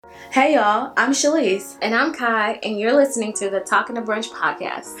Hey y'all, I'm Shalise, And I'm Kai, and you're listening to the Talking to Brunch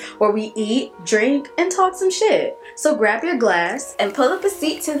podcast. where we eat, drink, and talk some shit. So grab your glass. And pull up a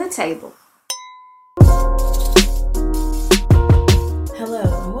seat to the table.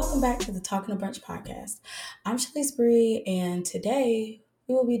 Hello, and welcome back to the Talking to Brunch podcast. I'm Shalise Bree, and today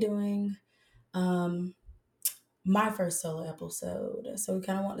we will be doing my first solo episode. So we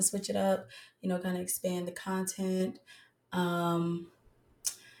kind of want to switch it up, kind of expand the content.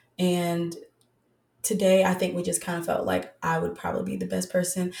 And today I think we just kind of felt like I would probably be the best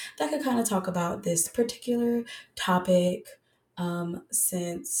person that could kind of talk about this particular topic,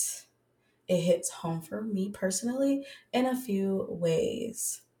 since it hits home for me personally in a few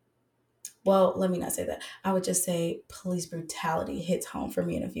ways. Well, let me not say that. I would just say police brutality hits home for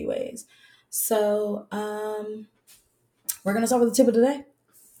me in a few ways. So, we're gonna start with the tip of the day.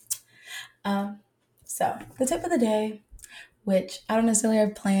 So the tip of the day, which I don't necessarily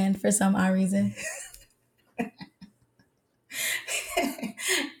have planned for some odd reason,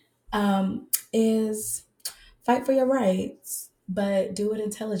 is fight for your rights, but do it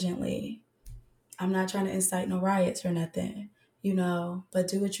intelligently. I'm not trying to incite no riots or nothing, but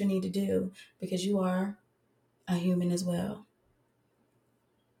do what you need to do because you are a human as well.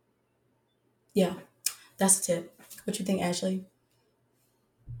 Yeah, that's the tip. What you think, Ashley?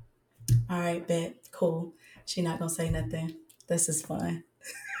 All right, bet. Cool. She not gonna say nothing. This is fun.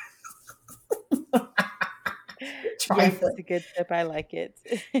 Yes, it's Trifling. a good tip. I like it.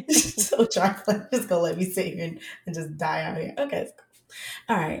 So trifling. Just gonna let me sit here and just die out here. Okay.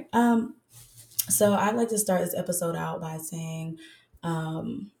 All right. So I'd like to start this episode out by saying,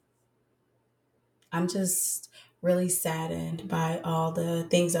 um, I'm just really saddened by all the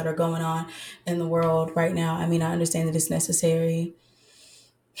things that are going on in the world right now. I mean, I understand that it's necessary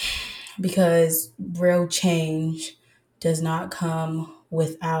because real change does not come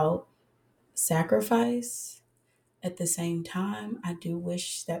without sacrifice. At the same time, I do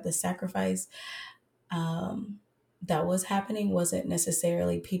wish that the sacrifice um, that was happening wasn't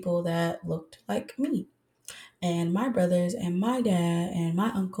necessarily people that looked like me and my brothers and my dad and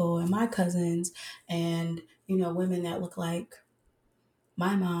my uncle and my cousins and women that look like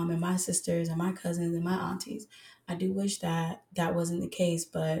my mom and my sisters and my cousins and my aunties. I do wish that that wasn't the case,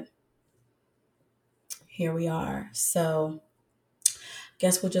 but here we are. So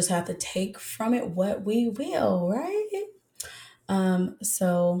guess we'll just have to take from it what we will, right?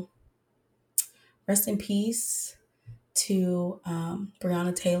 So rest in peace to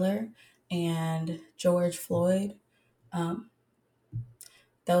Breonna Taylor and George Floyd. Um,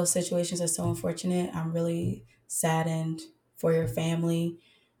 those situations are so unfortunate. I'm really saddened for your family.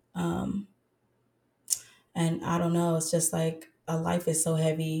 Um, and I don't know, it's just like a life is so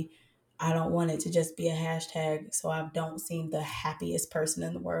heavy. I don't want it to just be a hashtag. So I don't seem the happiest person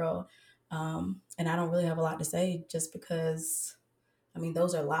in the world. And I don't really have a lot to say just because, I mean,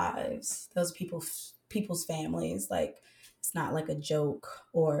 those are lives. Those people's families. Like, it's not like a joke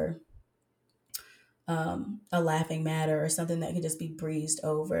or a laughing matter or something that can just be breezed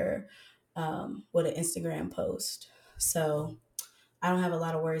over with an Instagram post. So I don't have a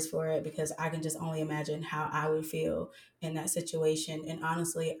lot of words for it because I can just only imagine how I would feel in that situation. And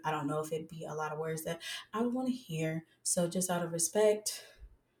honestly, I don't know if it'd be a lot of words that I would want to hear. So just out of respect,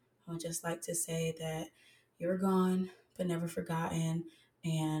 I would just like to say that you're gone, but never forgotten,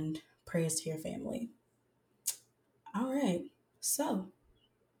 and prayers to your family. All right. So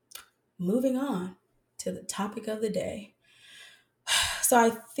moving on to the topic of the day. So I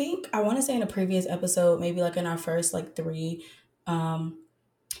think I want to say in a previous episode, maybe like in our first like three, um,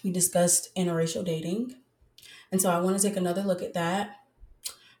 we discussed interracial dating. And so I want to take another look at that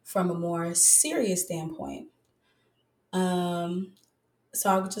from a more serious standpoint. Um, so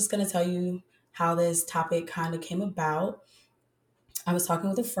I'm just going to tell you how this topic kind of came about. I was talking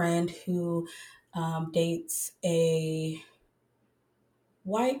with a friend who dates a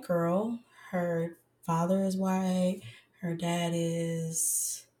white girl. Her father is white. Her dad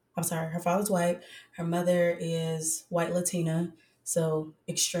is, I'm sorry, her father's white. Her mother is white Latina, so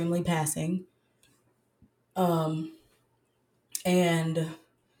extremely passing. Um, and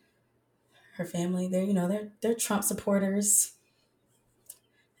her family, they're Trump supporters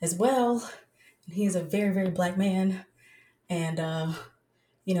as well. And he's a very, very black man. And,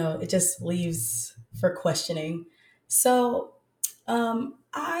 it just leaves for questioning. So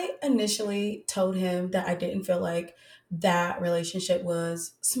I initially told him that I didn't feel like that relationship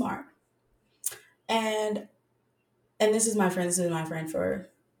was smart. And this is my friend. This is my friend for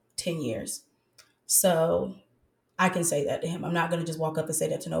 10 years. So I can say that to him. I'm not going to just walk up and say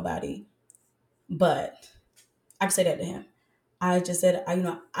that to nobody, but I can say that to him. I just said, I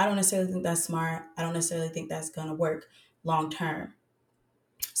don't necessarily think that's smart. I don't necessarily think that's going to work long term.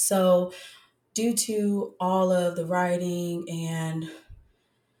 So, due to all of the rioting and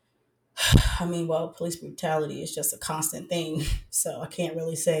police brutality is just a constant thing. So I can't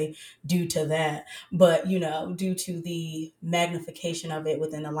really say due to that. But, due to the magnification of it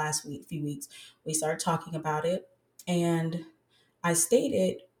within the last few weeks, we started talking about it. And I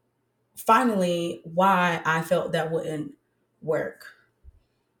stated finally why I felt that wouldn't work.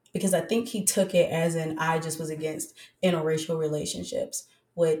 Because I think he took it as in I just was against interracial relationships,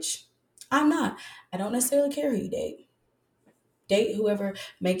 which I'm not. I don't necessarily care who you date. Date whoever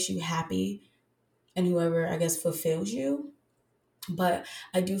makes you happy and whoever, I guess, fulfills you. But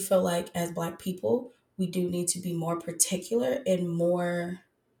I do feel like as Black people, we do need to be more particular and more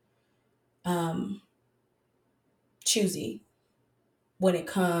um, choosy when it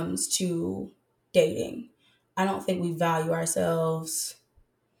comes to dating. I don't think we value ourselves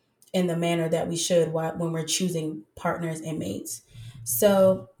in the manner that we should when we're choosing partners and mates.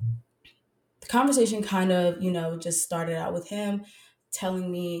 So the conversation kind of, just started out with him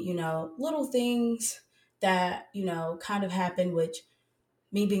telling me, little things that, kind of happened, which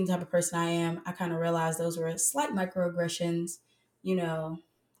me being the type of person I am, I kind of realized those were slight microaggressions.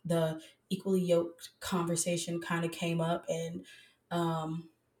 The equally yoked conversation kind of came up, and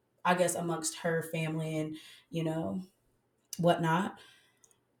I guess amongst her family and, whatnot.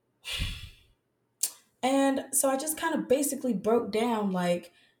 And so I just kind of basically broke down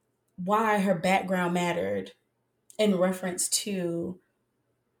like why her background mattered in reference to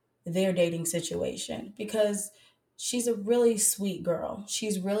their dating situation, because she's a really sweet girl.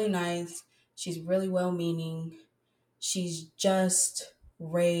 She's really nice. She's really well meaning. She's just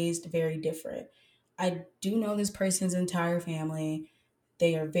raised very different. I do know this person's entire family.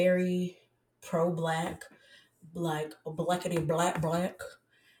 They are very pro black, like blackety black,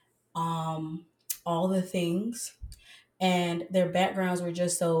 um, all the things. And their backgrounds were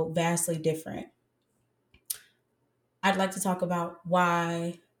just so vastly different. I'd like to talk about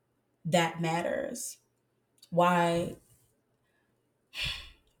why that matters. Why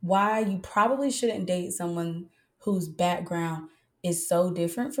you probably shouldn't date someone whose background is so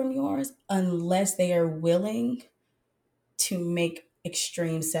different from yours unless they are willing to make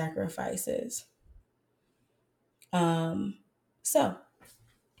extreme sacrifices. Um, so,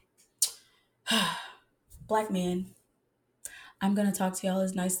 Black men, I'm going to talk to y'all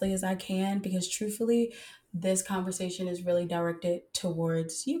as nicely as I can because truthfully, this conversation is really directed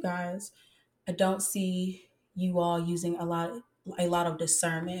towards you guys. I don't see you all using a lot of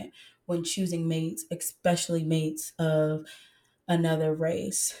discernment when choosing mates, especially mates of another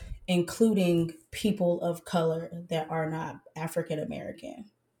race, including people of color that are not African American.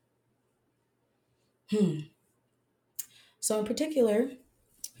 So in particular,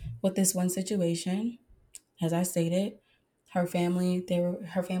 with this one situation, as I stated, her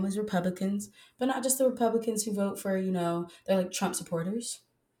family's Republicans, but not just the Republicans who vote for, they're like Trump supporters.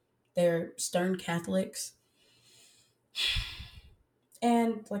 They're stern Catholics.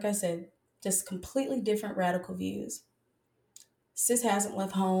 And like I said, just completely different radical views. Sis hasn't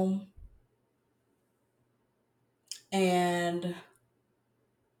left home. And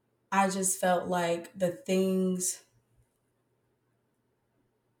I just felt like the things.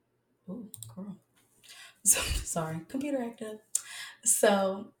 Oh, girl. Sorry, computer acted up.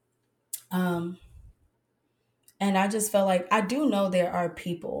 So, and I just felt like I do know there are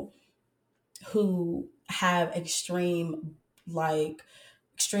people who have extremely,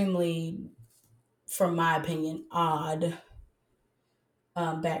 from my opinion, odd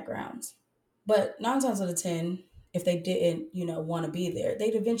backgrounds. But 9 times out of 10, if they didn't, want to be there,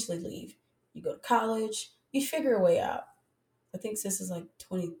 they'd eventually leave. You go to college, you figure a way out. I think sis is like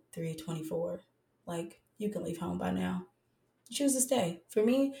 23, 24. Like, you can leave home by now. You choose to stay. For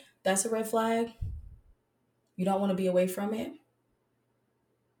me, that's a red flag. You don't want to be away from it.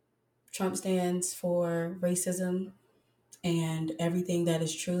 Trump stands for racism and everything that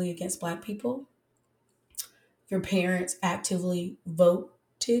is truly against Black people. Your parents actively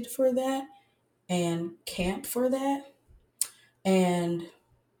voted for that and camped for that. And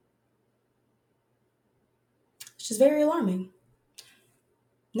it's just very alarming.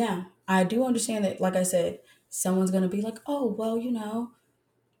 Now, I do understand that, like I said, someone's going to be like, oh, well,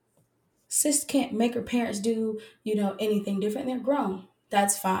 sis can't make her parents do, anything different. They're grown.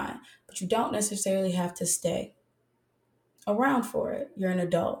 That's fine. But you don't necessarily have to stay around for it. You're an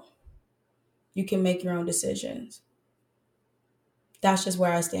adult. You can make your own decisions. That's just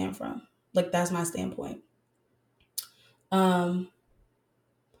where I stand from. Like, that's my standpoint. And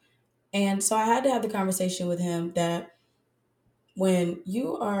so I had to have the conversation with him that when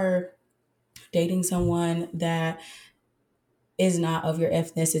you are dating someone that is not of your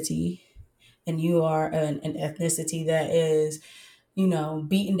ethnicity, and you are an ethnicity that is,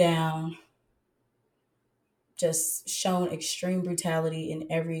 beaten down, just shown extreme brutality in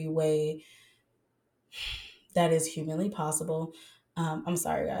every way that is humanly possible. I'm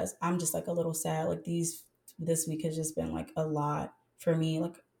sorry, guys. I'm just like a little sad. Like this week has just been like a lot for me.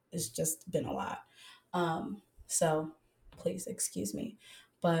 Like it's just been a lot. So please excuse me.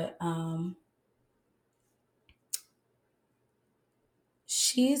 But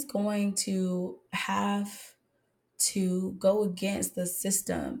she's going to have to go against the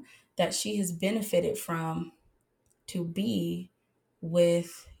system that she has benefited from to be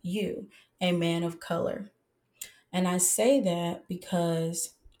with you, a man of color. And I say that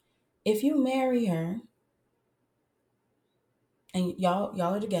because if you marry her and y'all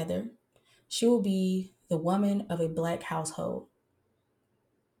are together, she will be the woman of a black household.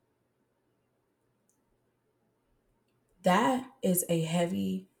 That is a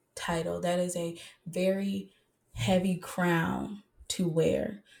heavy title. That is a very heavy crown to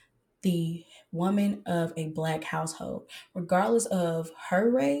wear. The woman of a black household, regardless of her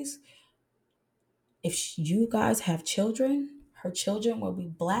race. If you guys have children, her children will be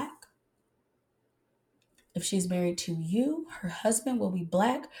black. If she's married to you, her husband will be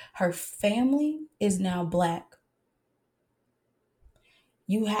black. Her family is now black.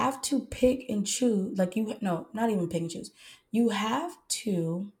 You have to pick and choose. No, not even pick and choose. You have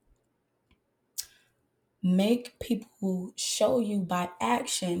to make people show you by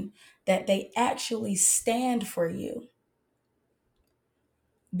action that they actually stand for you.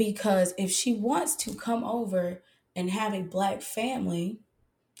 Because if she wants to come over and have a black family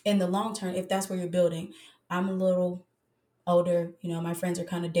in the long term, if that's where you're building, I'm a little older, my friends are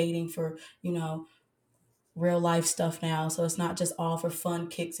kind of dating for, real life stuff now. So it's not just all for fun,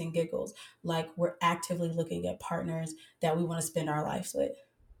 kicks and giggles. Like we're actively looking at partners that we want to spend our lives with.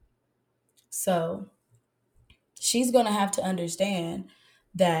 So she's going to have to understand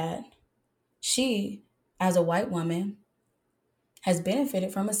that she, as a white woman, has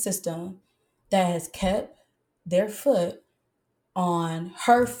benefited from a system that has kept their foot on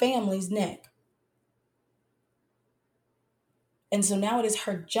her family's neck. And so now it is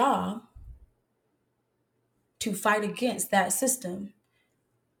her job to fight against that system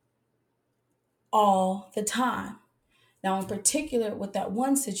all the time. Now, in particular, with that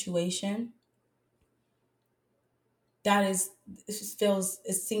one situation,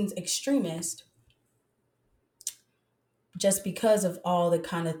 it seems extremist just because of all the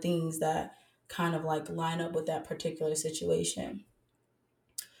kind of things that kind of like line up with that particular situation.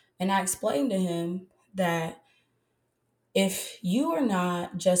 And I explained to him that if you are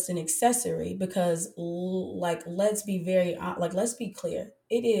not just an accessory, because let's be clear,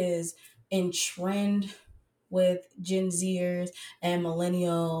 it is in trend with Gen Zers and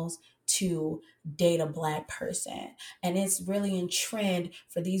millennials to date a black person. And it's really in trend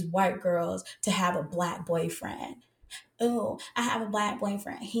for these white girls to have a black boyfriend. Oh, I have a black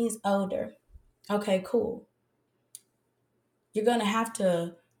boyfriend. He's older. Okay, cool. You're going to have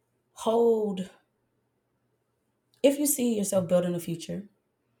to hold, if you see yourself building a future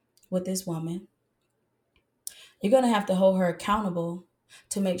with this woman, you're going to have to hold her accountable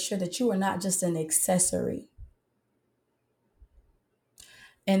to make sure that you are not just an accessory.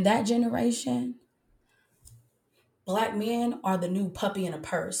 In that generation, black men are the new puppy in a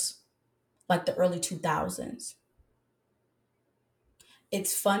purse, like the early 2000s.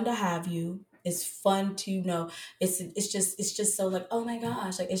 It's fun to have you. It's fun to, it's just so like, oh my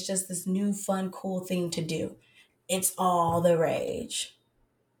gosh, like it's just this new fun, cool thing to do. It's all the rage.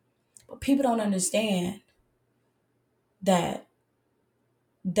 But people don't understand that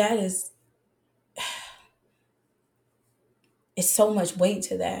is, it's so much weight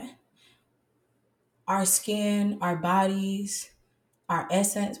to that. Our skin, our bodies, our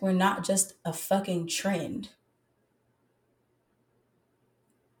essence, we're not just a fucking trend.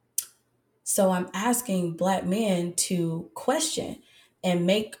 So I'm asking black men to question and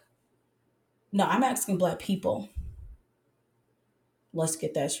I'm asking black people. Let's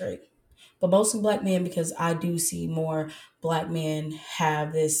get that straight. But mostly black men, because I do see more black men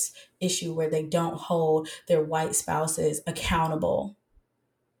have this issue where they don't hold their white spouses accountable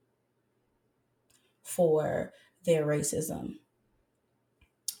for their racism.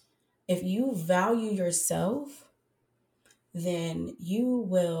 If you value yourself, then you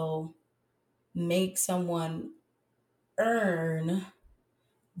will make someone earn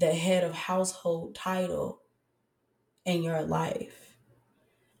the head of household title in your life.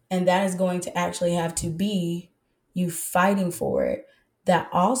 And that is going to actually have to be you fighting for it, that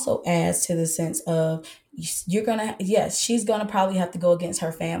also adds to the sense of you're gonna, yes, she's gonna probably have to go against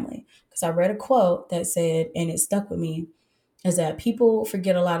her family. Because I read a quote that said, and it stuck with me, is that people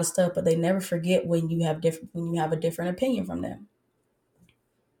forget a lot of stuff, but they never forget when you have a different opinion from them.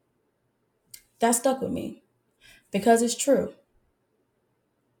 That stuck with me because it's true.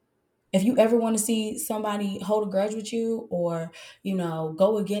 If you ever want to see somebody hold a grudge with you, or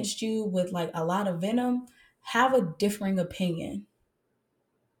go against you with like a lot of venom, have a differing opinion.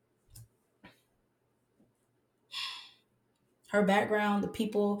 Her background, the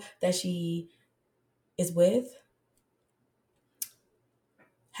people that she is with,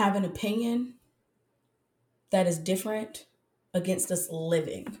 have an opinion that is different against us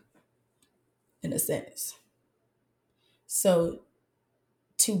living, in a sense. So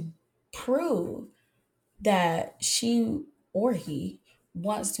to prove that she or he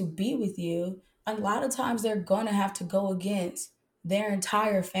wants to be with you, a lot of times they're going to have to go against their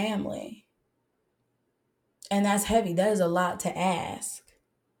entire family. And that's heavy. That is a lot to ask.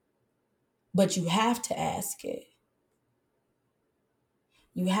 But you have to ask it.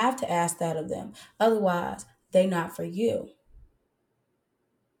 You have to ask that of them. Otherwise, they're not for you.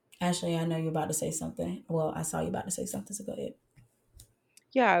 Ashley, I know you're about to say something. Well, I saw you about to say something, so go ahead.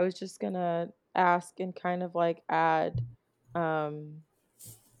 Yeah, I was just gonna ask and kind of like add, um,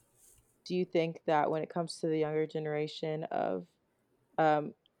 do you think that when it comes to the younger generation of,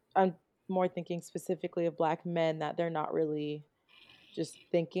 um, I'm more thinking specifically of black men, that they're not really just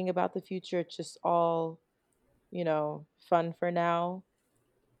thinking about the future, it's just all, fun for now?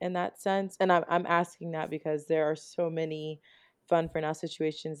 In that sense. And I'm asking that because there are so many fun for now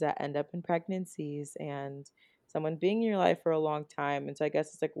situations that end up in pregnancies and someone being in your life for a long time. And so I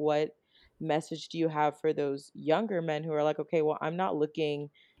guess it's like, what message do you have for those younger men who are like, okay, well, I'm not looking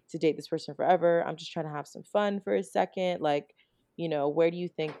to date this person forever. I'm just trying to have some fun for a second. Like, where do you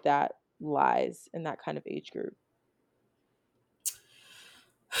think that lies in that kind of age group?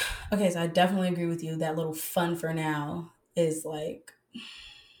 Okay, so I definitely agree with you. That little fun for now is like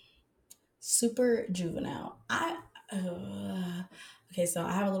super juvenile. Okay, so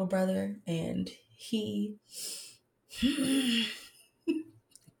I have a little brother, and he's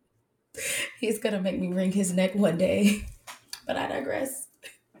gonna make me wring his neck one day. But I digress.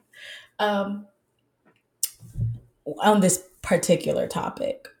 Um, on this particular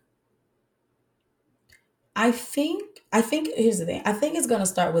topic, I think here's the thing. I think it's gonna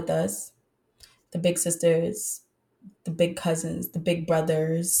start with us, the big sisters, the big cousins, the big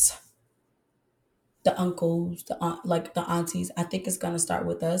brothers, the uncles, like the aunties. I think it's gonna start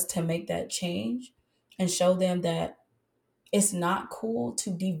with us to make that change and show them that it's not cool to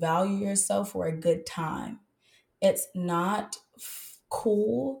devalue yourself for a good time. It's not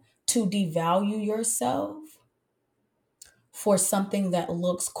cool to devalue yourself for something that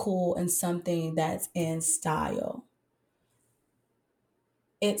looks cool and something that's in style.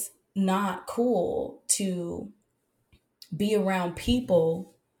 It's not cool to be around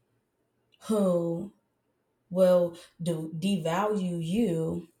people who will devalue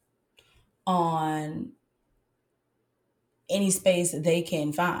you on any space that they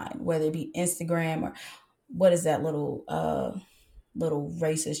can find, whether it be Instagram or what is that little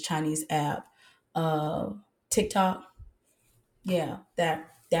racist Chinese app, uh, TikTok. Yeah, that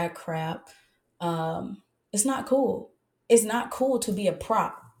crap. It's not cool. It's not cool to be a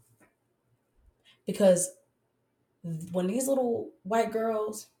prop, because when these little white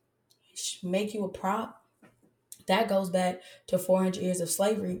girls make you a prop, that goes back to 400 years of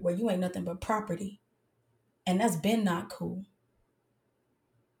slavery where you ain't nothing but property. And that's been not cool.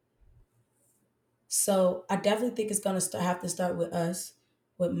 So I definitely think it's going to have to start with us,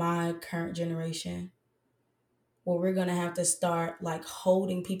 with my current generation, where we're going to have to start like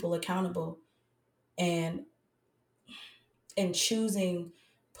holding people accountable, and choosing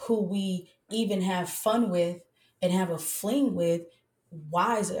who we even have fun with and have a fling with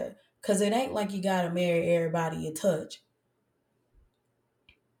wiser. Because it ain't like you got to marry everybody you touch,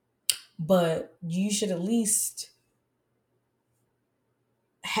 but you should at least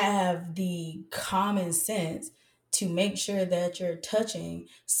have the common sense to make sure that you're touching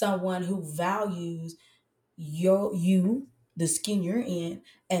someone who values you, the skin you're in,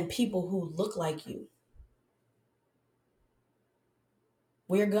 and people who look like you.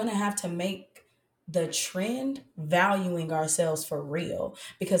 We're going to have to make the trend valuing ourselves for real,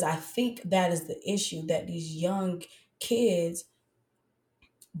 because I think that is the issue, that these young kids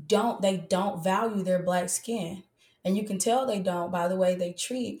don't value their black skin. And you can tell they don't by the way they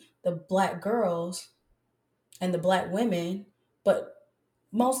treat the black girls and the black women, but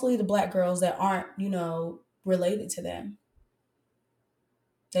mostly the black girls that aren't, related to them.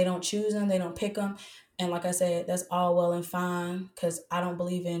 They don't choose them, they don't pick them. And like I said, that's all well and fine because I don't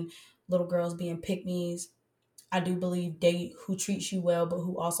believe in little girls being pick me's. I do believe date who treats you well, but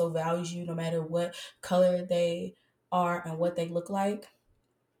who also values you no matter what color they are and what they look like.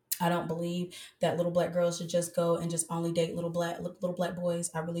 I don't believe that little black girls should just go and just only date little black boys.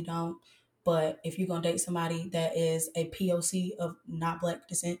 I really don't. But if you're gonna date somebody that is a POC of not black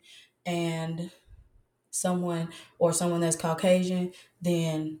descent and someone that's Caucasian,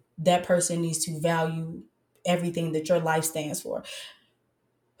 then that person needs to value everything that your life stands for.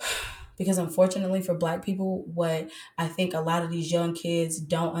 Because unfortunately for black people, what I think a lot of these young kids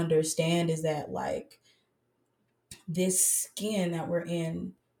don't understand is that like this skin that we're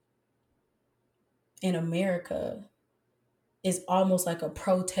in America is almost like a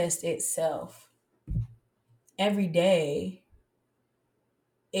protest itself. Every day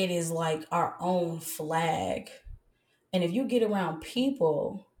it is like our own flag. And if you get around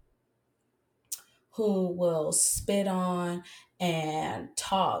people who will spit on and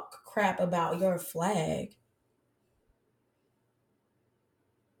talk crap about your flag,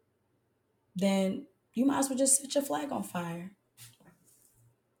 then you might as well just set your flag on fire.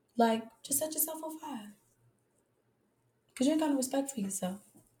 Like, just set yourself on fire. Because you ain't got no respect for yourself.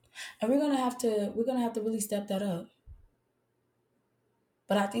 And we're gonna have to really step that up.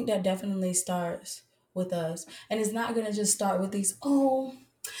 But I think that definitely starts with us. And it's not gonna just start with these, oh,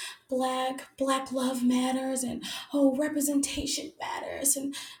 black love matters and oh representation matters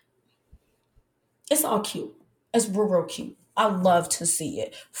and it's all cute. It's real cute. I love to see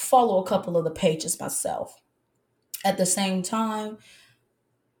it. Follow a couple of the pages myself. At the same time,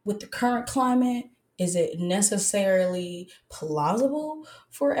 with the current climate, is it necessarily plausible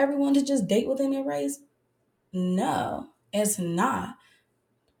for everyone to just date within their race? No, it's not.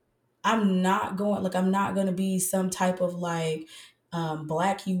 I'm not going to be some type of like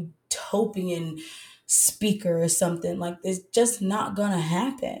black utopian speaker or something. Like, it's just not going to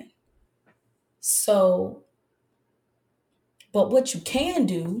happen. So, but what you can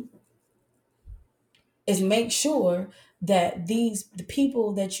do is make sure that the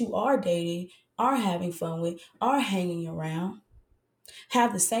people that you are dating, are having fun with, are hanging around,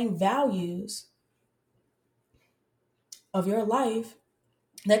 have the same values of your life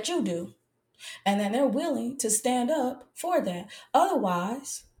that you do, and that they're willing to stand up for that.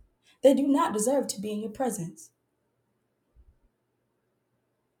 Otherwise, they do not deserve to be in your presence.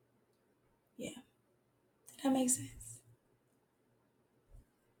 Yeah, did that make sense?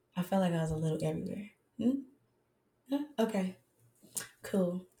 I felt like I was a little everywhere. Hmm? Huh? Okay,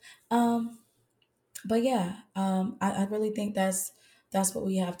 cool. Um, but yeah, I really think that's what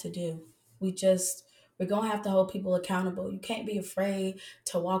we have to do. We just we're gonna have to hold people accountable. You can't be afraid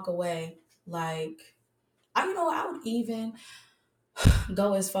to walk away. Like, I would even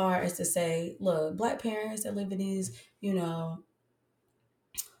go as far as to say, look, black parents that live in these,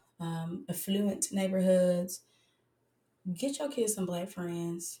 affluent neighborhoods, get your kids some black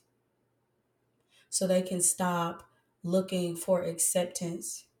friends so they can stop looking for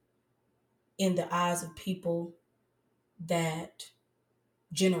acceptance in the eyes of people that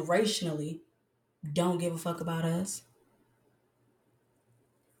generationally don't give a fuck about us.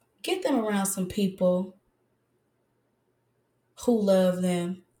 Get them around some people who love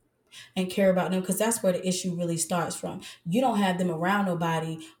them and care about them, because that's where the issue really starts from. You don't have them around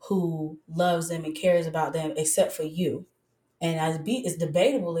nobody who loves them and cares about them except for you. And it's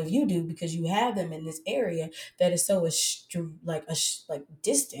debatable if you do, because you have them in this area that is so like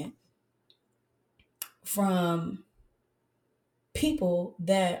distant from people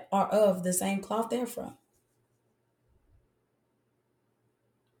that are of the same cloth they're from.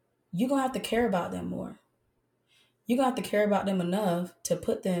 You're gonna have to care about them more. You're gonna have to care about them enough to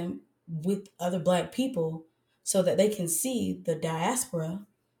put them with other black people so that they can see the diaspora.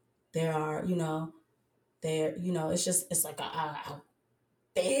 There are, it's like a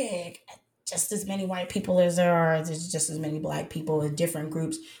big, just as many white people as there's just as many black people in different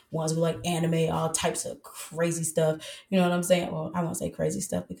groups, ones who like anime, all types of crazy stuff. You know what I'm saying? Well, I won't say crazy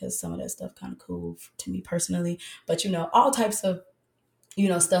stuff because some of that stuff kind of cool to me personally, but all types of,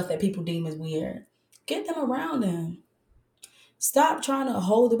 stuff that people deem as weird. Get them around them. Stop trying to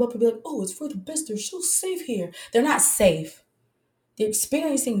hold them up and be like, oh, it's for the best. They're so safe here. They're not safe. They're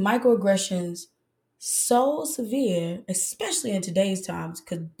experiencing microaggressions so severe, especially in today's times.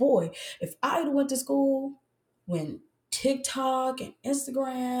 Because, boy, if I went to school when TikTok and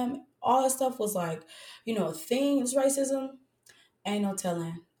Instagram, all that stuff was like, a thing, it's racism, ain't no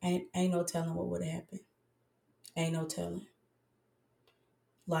telling. Ain't no telling what would have happened. Ain't no telling.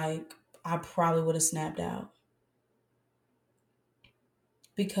 Like, I probably would have snapped out.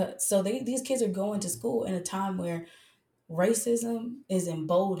 Because these kids are going to school in a time where racism is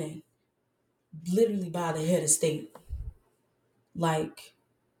emboldened literally by the head of state. Like,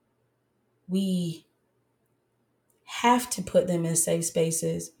 we have to put them in safe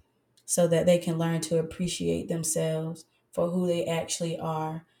spaces so that they can learn to appreciate themselves for who they actually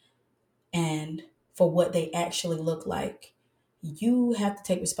are and for what they actually look like. You have to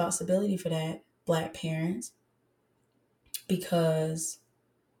take responsibility for that, Black parents, because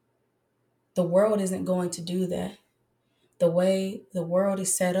the world isn't going to do that. The way the world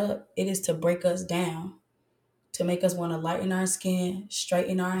is set up, it is to break us down, to make us want to lighten our skin,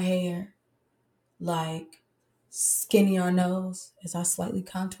 straighten our hair, like skinny our nose, as I slightly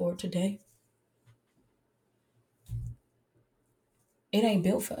contoured today. It ain't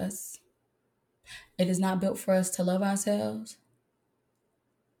built for us. It is not built for us to love ourselves.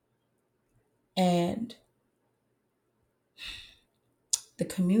 And the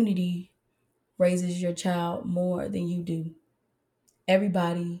community raises your child more than you do.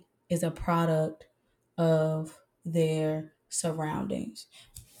 Everybody is a product of their surroundings.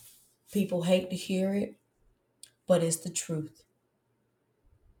 People hate to hear it, but it's the truth.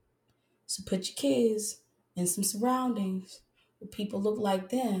 So put your kids in some surroundings where people look like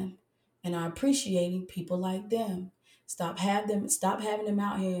them and are appreciating people like them. Stop having them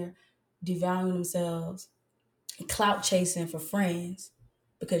out here devaluing themselves and clout chasing for friends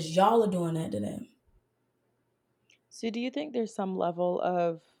because y'all are doing that to them. So do you think there's some level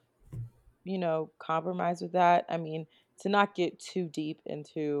of, compromise with that? I mean, to not get too deep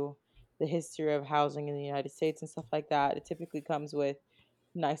into the history of housing in the United States and stuff like that, it typically comes with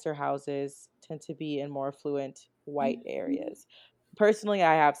nicer houses tend to be in more affluent white Mhm. areas. Personally,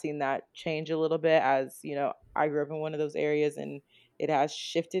 I have seen that change a little bit as, I grew up in one of those areas and it has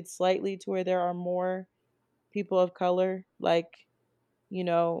shifted slightly to where there are more people of color, like,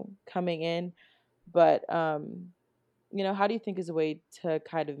 coming in. But how do you think is a way to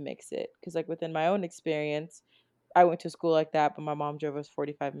kind of mix it? Because, like, within my own experience, I went to school like that, but my mom drove us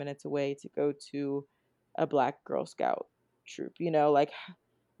 45 minutes away to go to a Black Girl Scout troop. Like,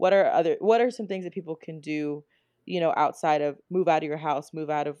 what are some things that people can do, outside of move out of your house, move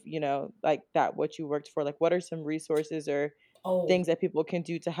out of, like that, what you worked for? Like, what are some resources or Oh, things that people can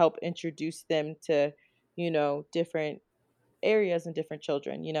do to help introduce them to, different areas and different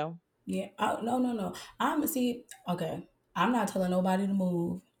children? yeah. No, no, no. I'm see. Okay, I'm not telling nobody to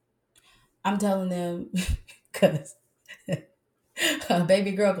move. I'm telling them because a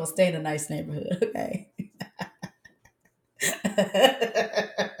baby girl gonna stay in a nice neighborhood. Okay.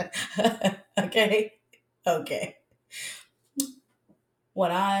 Okay. Okay.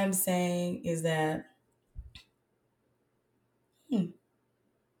 What I'm saying is that hmm,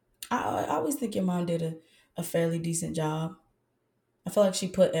 I always think your mom did a fairly decent job. I feel like she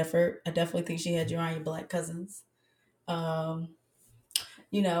put effort. I definitely think she had you around your Black cousins. Um,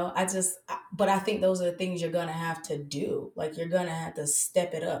 but I think those are the things you're gonna have to do. Like, you're gonna have to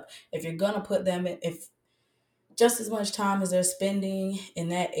step it up if you're gonna put them in. If just as much time as they're spending in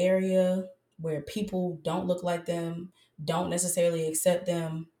that area where people don't look like them, don't necessarily accept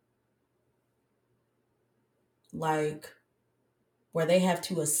them, like where they have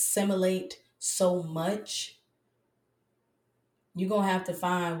to assimilate so much, you're gonna have to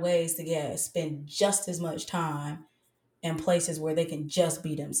find ways to spend just as much time in places where they can just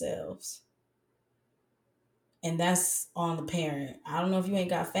be themselves. And that's on the parent. I don't know if you ain't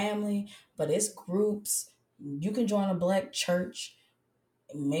got family, but it's groups. You can join a Black church.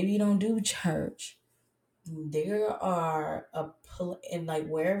 Maybe you don't do church. There are and like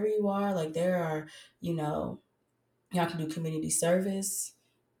wherever you are, like there are, you know, y'all can do community service,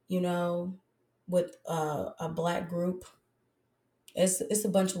 you know, with a Black group. It's a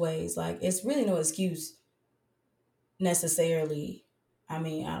bunch of ways. Like, it's really no excuse necessarily. I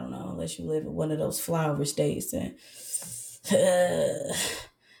mean, I don't know, unless you live in one of those flyover states and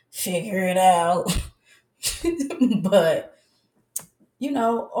figure it out. But,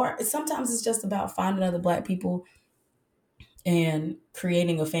 or sometimes it's just about finding other Black people and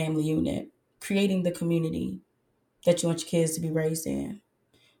creating a family unit, creating the community that you want your kids to be raised in.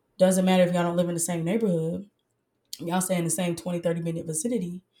 Doesn't matter if y'all don't live in the same neighborhood, y'all stay in the same 20, 30-minute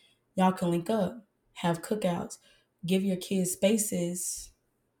vicinity, y'all can link up, have cookouts, give your kids spaces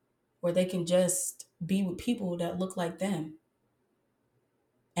where they can just be with people that look like them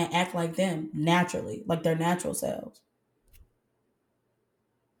and act like them naturally, like their natural selves,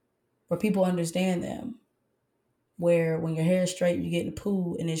 where people understand them. Where when your hair is straight, you get in the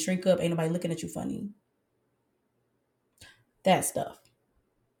pool and then shrink up, ain't nobody looking at you funny. That stuff.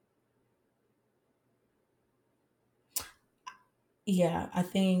 Yeah,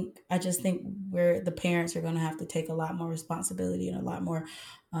 I just think we're the parents are going to have to take a lot more responsibility and a lot more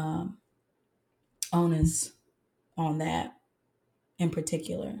um, onus on that in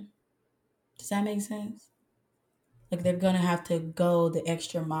particular. Does that make sense? Like they're going to have to go the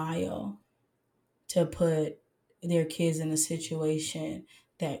extra mile to put their kids in a situation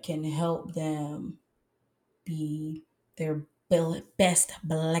that can help them be their best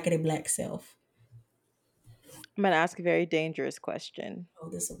blackity black self. I'm gonna ask a very dangerous question. Oh,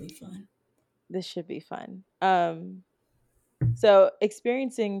 this will be fun. This should be fun. So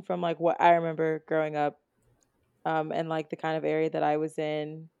experiencing from like what I remember growing up, and like the kind of area that I was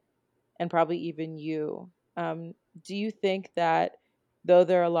in, and probably even you, do you think that though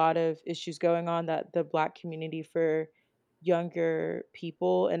there are a lot of issues going on, that the Black community for younger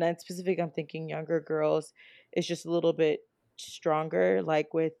people, and then specific, I'm thinking younger girls, is just a little bit stronger,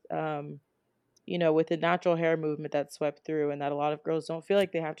 like with with the natural hair movement that swept through, and that a lot of girls don't feel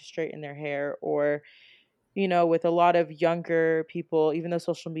like they have to straighten their hair, or with a lot of younger people, even though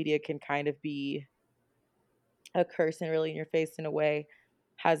social media can kind of be a curse and really in your face in a way,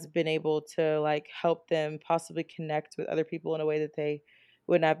 has been able to like help them possibly connect with other people in a way that they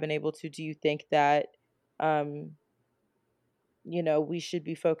wouldn't have been able to. Do you think that um we should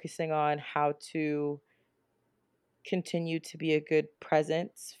be focusing on how to continue to be a good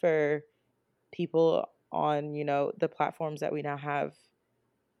presence for people on the platforms that we now have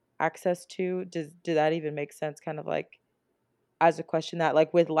access to? Did that even make sense, kind of like as a question, that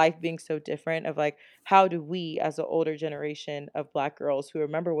like with life being so different, of like how do we as the older generation of Black girls who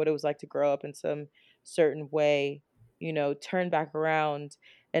remember what it was like to grow up in some certain way, turn back around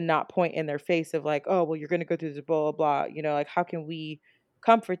and not point in their face of like, oh well, you're going to go through this blah blah blah, like how can we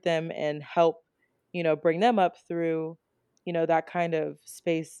comfort them and help bring them up through that kind of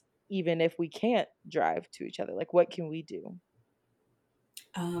space, even if we can't drive to each other? Like what can we do?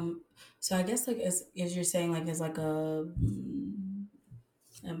 Um, so I guess like as you're saying, like as like um,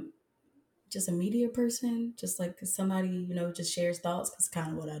 just a media person, just like somebody just shares thoughts. That's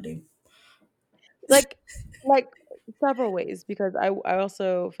kind of what I do. like like several ways, because I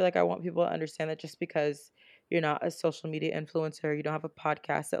also feel like I want people to understand that just because you're not a social media influencer, you don't have a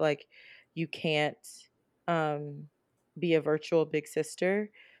podcast, that like you can't um be a virtual big sister.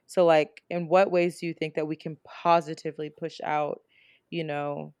 So like in what ways do you think that we can positively push out, you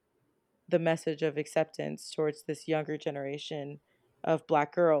know, the message of acceptance towards this younger generation of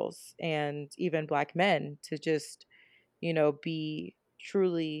Black girls and even Black men to just, be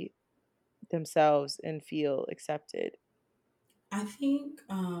truly themselves and feel accepted? I think,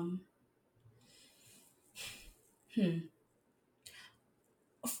 hmm,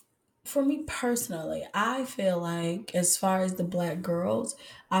 for me personally, I feel like as far as the Black girls,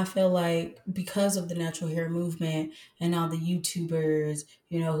 I feel like because of the natural hair movement and all the YouTubers,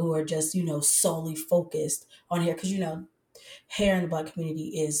 who are just solely focused on hair, because hair in the Black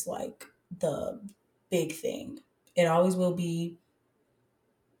community is like the big thing. It always will be.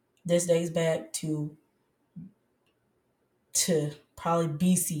 This days back to probably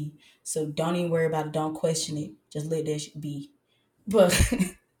BC. So don't even worry about it. Don't question it. Just let that shit be. But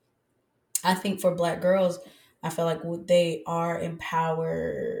I think for Black girls, I feel like they are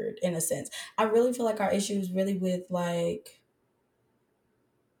empowered in a sense. I really feel like our issue is really with like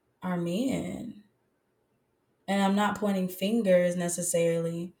our men. And I'm not pointing fingers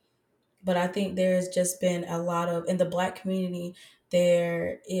necessarily, but I think there's just been a lot of, in the Black community,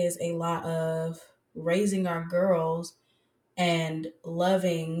 there is a lot of raising our girls and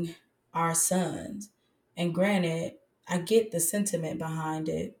loving our sons. And granted, I get the sentiment behind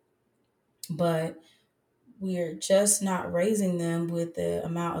it, but we're just not raising them with the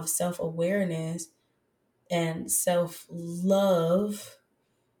amount of self awareness and self love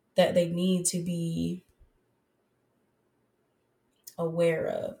that they need to be aware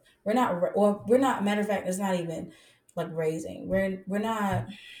of. We're not, matter of fact, it's not even like raising. We're not,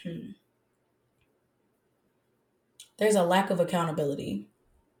 hmm, there's a lack of accountability,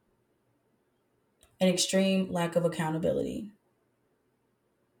 an extreme lack of accountability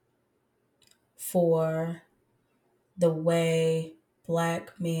for the way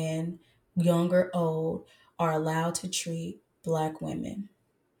Black men, young or old, are allowed to treat Black women.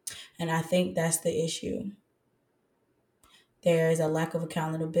 And I think that's the issue. There is a lack of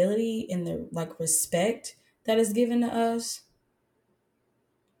accountability in the like respect that is given to us.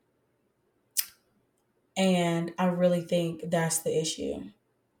 And I really think that's the issue.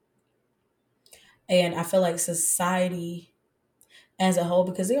 And I feel like society as a whole,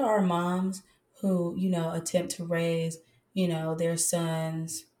 because there are moms who, attempt to raise, their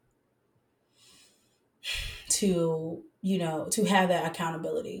sons to to have that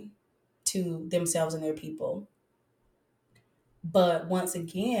accountability to themselves and their people. But once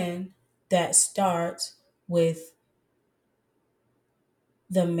again, that starts with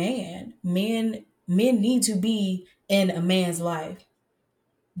the man. Men need to be in a man's life.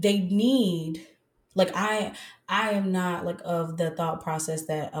 They need, like, I am not like of the thought process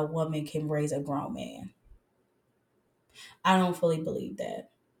that a woman can raise a grown man. I don't fully believe that.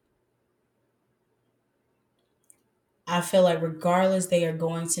 I feel like regardless, they are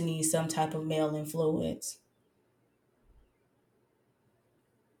going to need some type of male influence.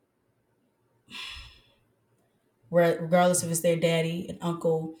 Regardless if it's their daddy, an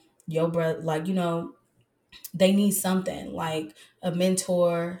uncle, your brother, like, they need something like a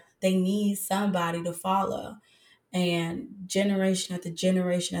mentor. They need somebody to follow. And generation after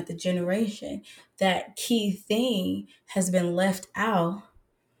generation after generation, that key thing has been left out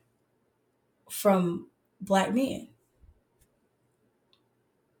from Black men.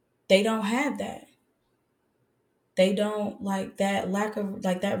 They don't have that. They don't, like, that lack of,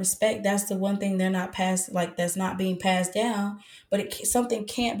 like, that respect. That's the one thing they're not passed, like, that's not being passed down. But something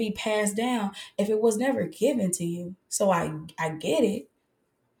can't be passed down if it was never given to you. So I get it,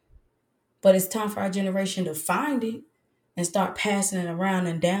 but it's time for our generation to find it and start passing it around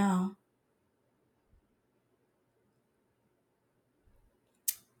and down.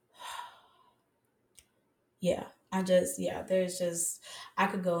 Yeah, there's just, I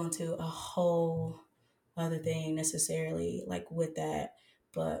could go into a whole other thing necessarily, like, with that,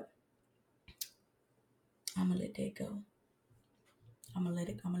 but I'm gonna let that go. I'm gonna let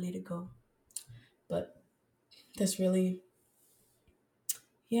it go. But that's really,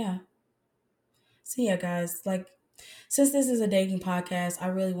 yeah. So yeah, guys, like, since this is a dating podcast, I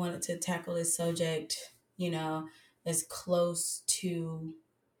really wanted to tackle this subject, as close to,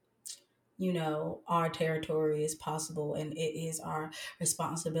 our territory as possible. And it is our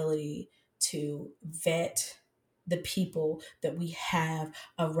responsibility to vet the people that we have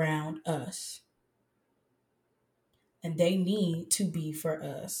around us. And they need to be for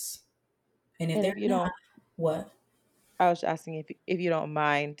us. And if And they're if you not, don't, what? I was asking if you don't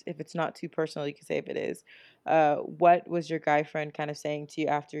mind, if it's not too personal, you can say if it is. What was your guy friend kind of saying to you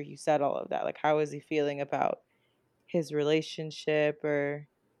after you said all of that? Like, how was he feeling about his relationship or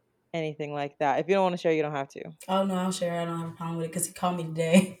anything like that? If you don't want to share, you don't have to. Oh, no, I'll share. I don't have a problem with it because he called me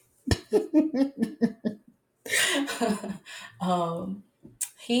today. um,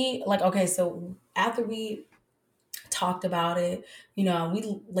 he, like, okay, so after we talked about it, we,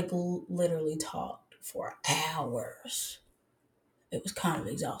 like, literally talked for hours. It was kind of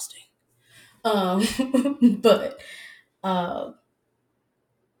exhausting. Um, but uh,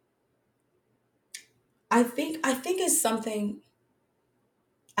 I think it's something.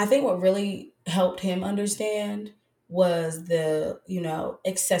 I think what really helped him understand was the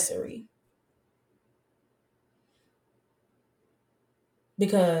accessory,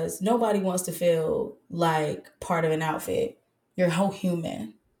 because nobody wants to feel like part of an outfit. You're a whole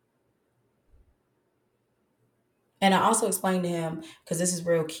human. And I also explained to him, because this is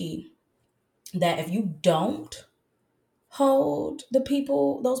real key, that if you don't hold those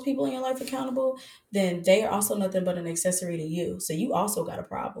people in your life accountable, then they are also nothing but an accessory to you. So you also got a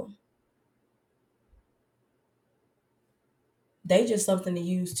problem. They just something to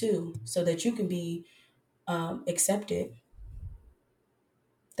use too, so that you can be accepted.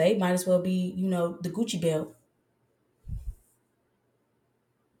 They might as well be, the Gucci belt.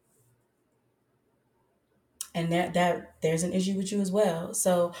 And that there's an issue with you as well.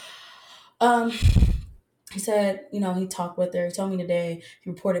 So um he said, he talked with her. He told me today, he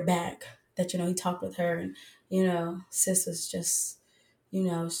reported back that, he talked with her, and, sis was just,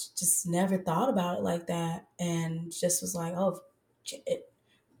 just never thought about it like that. And just was like, it,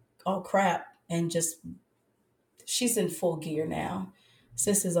 oh crap. And just, she's in full gear now.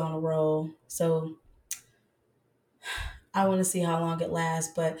 Sis is on a roll. So I want to see how long it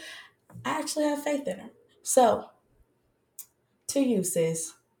lasts, but I actually have faith in her. So to you,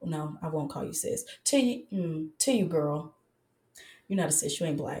 sis. No, I won't call you sis. To you, girl. You're not a sis. You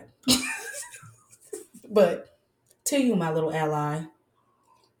ain't Black. But to you, my little ally,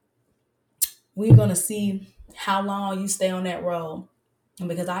 we're gonna see how long you stay on that road. And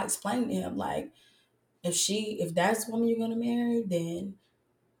because I explained to him, like, if that's the woman you're gonna marry, then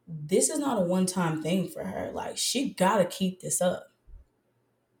this is not a one-time thing for her. Like, she gotta keep this up.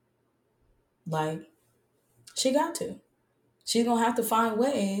 Like, she got to. She's gonna have to find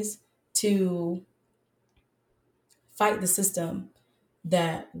ways to fight the system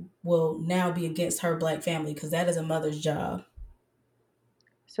that will now be against her Black family, because that is a mother's job.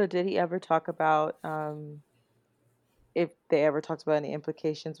 So did he ever talk about if they ever talked about any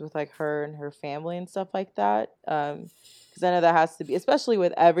implications with like her and her family and stuff like that. Because I know that has to be, especially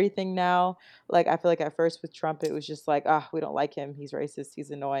with everything now. Like I feel like at first with Trump, it was just like, ah, we don't like him. He's racist.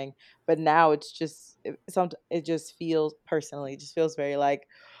 He's annoying. But now it's just it just feels personally, it just feels very like,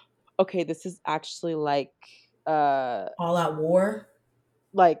 okay, this is actually uh All out war.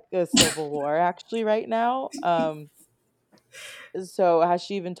 like a civil war actually right now. So has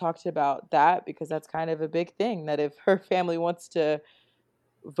she even talked about that? Because that's kind of a big thing, that if her family wants to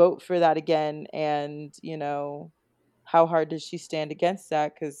vote for that again, and how hard does she stand against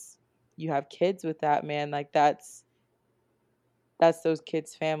that? Because you have kids with that man, like that's those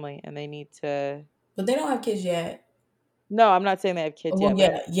kids family, and they need to. But they don't have kids yet. No, I'm not saying they have kids Well,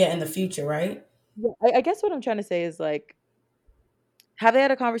 yet, but yeah, yeah, in the future, right? I guess what I'm trying to say is like, have they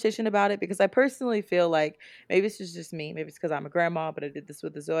had a conversation about it? Because I personally feel like maybe it's just me, maybe it's because I'm a grandma, but I did this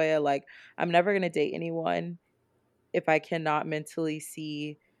with the Zoya, like I'm never going to date anyone if I cannot mentally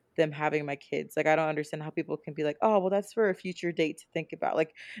see them having my kids. Like, I don't understand how people can be like, "Oh, well, that's for a future date to think about."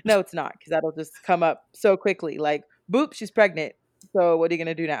 Like, no, it's not, because that'll just come up so quickly. Like, boop, she's pregnant. So what are you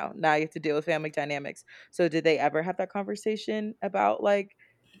gonna do now? Now you have to deal with family dynamics. So did they ever have that conversation about like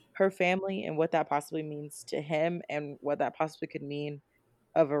her family and what that possibly means to him, and what that possibly could mean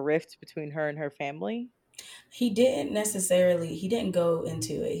of a rift between her and her family? He didn't go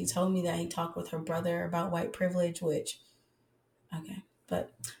into it. He told me that he talked with her brother about white privilege, which, okay,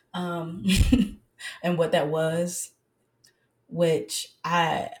 but, um, and what that was, which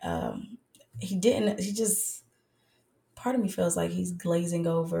he didn't, he just, part of me feels like he's glazing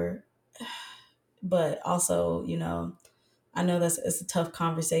over, but also, I know it's a tough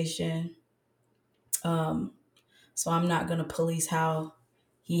conversation. Um, so I'm not going to police how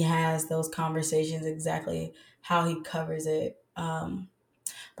he has those conversations, exactly how he covers it.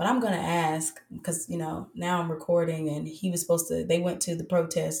 But I'm going to ask because, now I'm recording and they went to the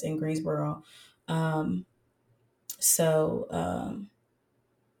protest in Greensboro. Um, so,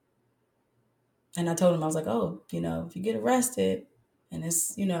 and I told him, I was like, oh, if you get arrested and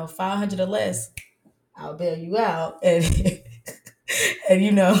it's, 500 or less, I'll bail you out. And,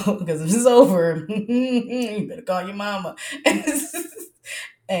 and because if it's over, you better call your mama.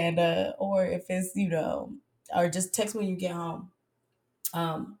 And, or if it's, or just text when you get home.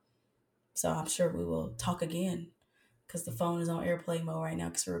 Um, so I'm sure we will talk again because the phone is on airplane mode right now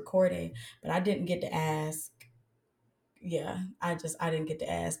because we're recording. But I didn't get to ask. Yeah, I didn't get to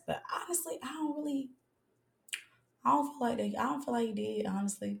ask. But honestly, I don't feel like he did.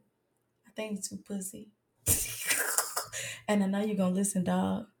 Honestly, I think he's too pussy. And I know you're gonna listen,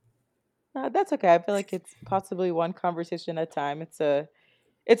 dog. That's okay. I feel like it's possibly one conversation at a time.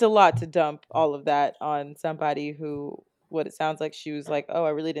 It's a lot to dump all of that on somebody who, what it sounds like, she was like, "Oh, I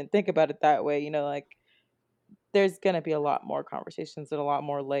really didn't think about it that way." Like there's going to be a lot more conversations and a lot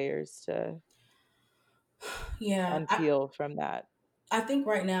more layers to Yeah, unpeel from that. I think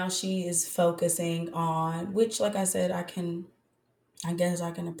right now she is focusing on which, like I said, I guess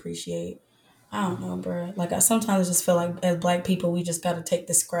I can appreciate. I don't know, bro. Like I sometimes just feel like as black people, we just got to take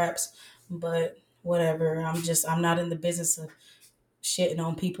the scraps. But whatever. I'm not in the business of shitting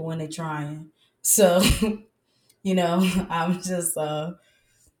on people when they're trying. So, I'm just, No,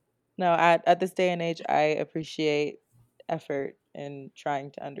 at this day and age, I appreciate effort in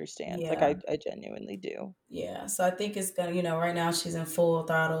trying to understand. Like yeah, I genuinely do. yeah. So I think it's gonna, right now she's in full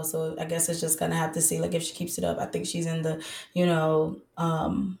throttle. So I guess it's just gonna have to see, like, if she keeps it up. I think she's in the,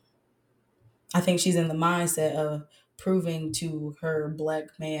 I think she's in the mindset of proving to her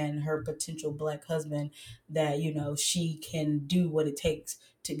black man, her potential black husband, that, she can do what it takes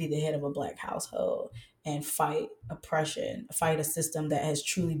to be the head of a black household and fight oppression, fight a system that has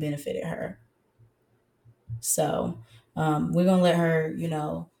truly benefited her. So we're going to let her,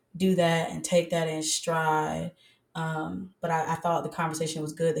 do that and take that in stride. But I thought the conversation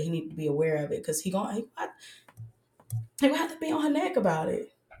was good that he needed to be aware of it because he gonna have to be on her neck about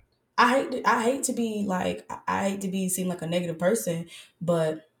it. I hate to be like I hate to be seem like a negative person,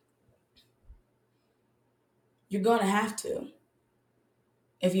 but you're gonna have to.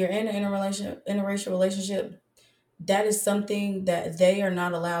 If you're in an interracial relationship, that is something that they are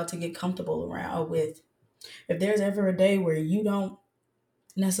not allowed to get comfortable around with. If there's ever a day where you don't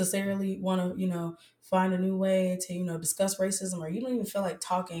necessarily want to, find a new way to, discuss racism, or you don't even feel like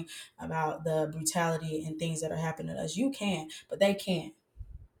talking about the brutality and things that are happening to us, you can, but they can't.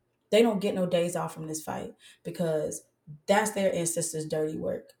 They don't get no days off from this fight because that's their ancestors' dirty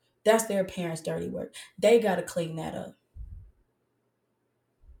work. That's their parents' dirty work. They got to clean that up.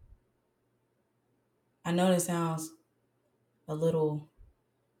 I know that sounds a little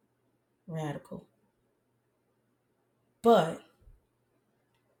radical, But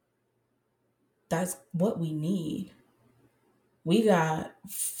that's what we need. We got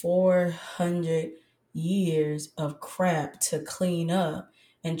 400 years of crap to clean up.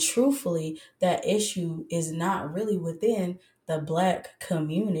 And truthfully, that issue is not really within the Black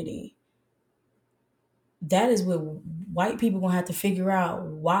community. That is what white people gonna have to figure out,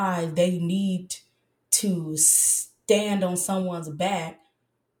 why they need to stand on someone's back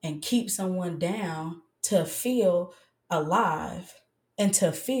and keep someone down to feel alive and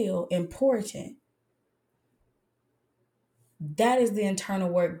to feel important. That is the internal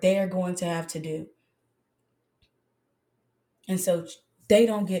work they're going to have to do. And so they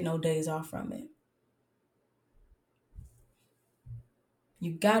don't get no days off from it.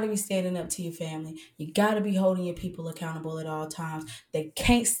 You got to be standing up to your family. You got to be holding your people accountable at all times. They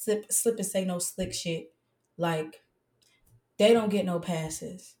can't slip and say no slick shit. Like, they don't get no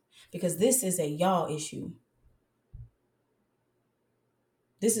passes, because this is a y'all issue.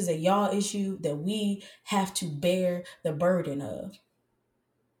 This is a y'all issue that we have to bear the burden of.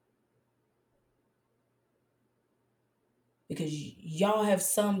 Because y'all have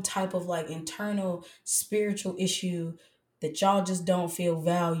some type of like internal spiritual issue that y'all just don't feel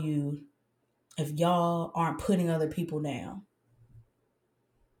valued if y'all aren't putting other people down.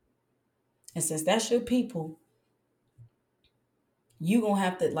 And since that's your people, you gonna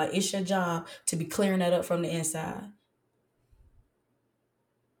have to, like, it's your job to be clearing that up from the inside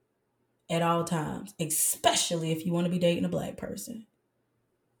at all times, especially if you want to be dating a Black person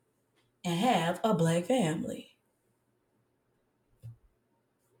and have a Black family.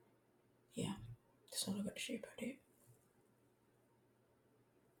 Yeah, that's all I got to share about that.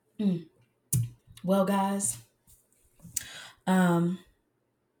 Well, guys,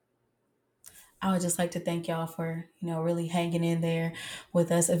 I would just like to thank y'all for, really hanging in there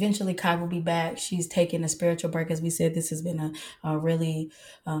with us. Eventually, Kai will be back. She's taking a spiritual break. As we said, this has been a really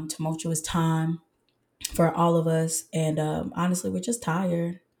tumultuous time for all of us. And honestly, we're just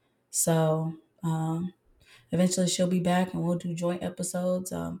tired. So eventually she'll be back and we'll do joint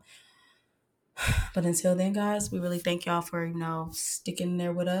episodes. But until then, guys, we really thank y'all for, sticking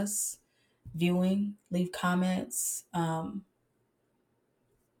there with us, viewing, leave comments.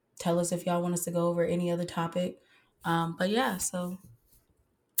 Tell us if y'all want us to go over any other topic. But yeah, so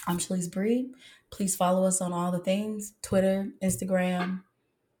I'm Shalise Bree. Please follow us on all the things: Twitter, Instagram.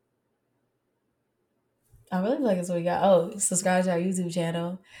 I really feel like that's what we got. Oh, subscribe to our YouTube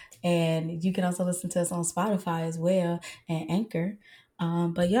channel. And you can also listen to us on Spotify as well and Anchor.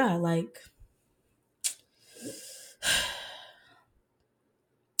 But yeah, like,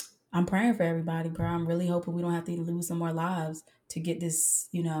 I'm praying for everybody, bro. I'm really hoping we don't have to lose some more lives to get this,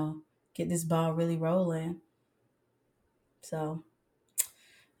 get this ball really rolling. So,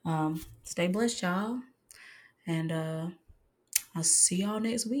 stay blessed, y'all. And I'll see y'all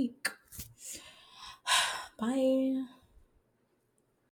next week. Bye.